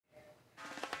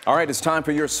All right, it's time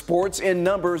for your sports in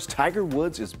numbers. Tiger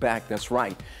Woods is back. That's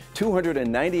right.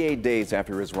 298 days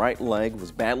after his right leg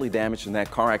was badly damaged in that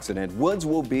car accident, Woods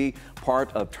will be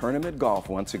part of tournament golf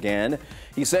once again.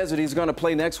 He says that he's going to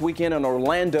play next weekend in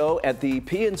Orlando at the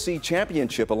PNC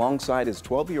Championship alongside his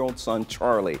 12-year-old son,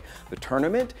 Charlie. The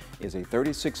tournament is a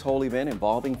 36-hole event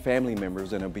involving family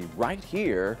members, and it'll be right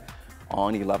here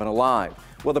on 11 Alive.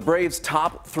 Well, the Braves'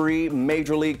 top three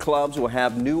major league clubs will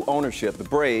have new ownership. The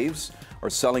Braves are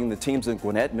selling the teams in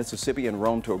Gwinnett, Mississippi, and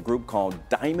Rome to a group called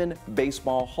Diamond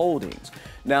Baseball Holdings.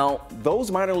 Now, those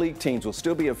minor league teams will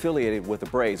still be affiliated with the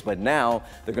Braves, but now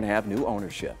they're going to have new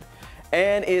ownership.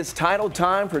 And it's title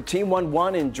time for Team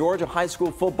 1-1 in Georgia high school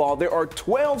football. There are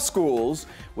 12 schools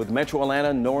with Metro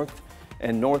Atlanta, North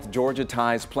and North Georgia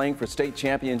ties playing for state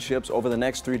championships over the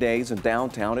next 3 days in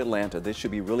downtown Atlanta. This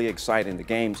should be really exciting. The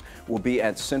games will be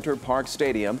at Center Park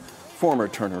Stadium, former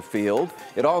Turner Field.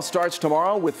 It all starts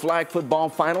tomorrow with flag football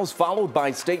finals, followed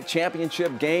by state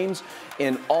championship games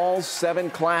in all 7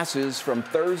 classes from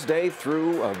Thursday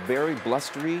through a very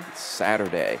blustery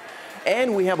Saturday.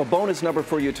 And we have a bonus number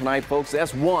for you tonight, folks.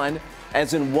 That's 1,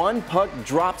 as in 1 puck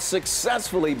dropped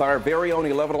successfully by our very own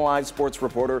 11 Alive sports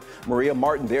reporter, Maria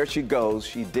Martin. There she goes.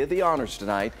 She did the honors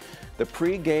tonight. The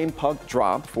pre-game puck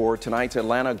drop for tonight's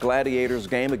Atlanta Gladiators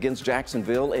game against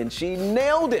Jacksonville, and she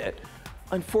nailed it.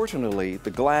 Unfortunately,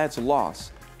 the Glads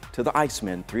lost to the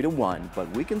Icemen 3-1, but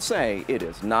we can say it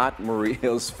is not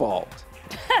Maria's fault.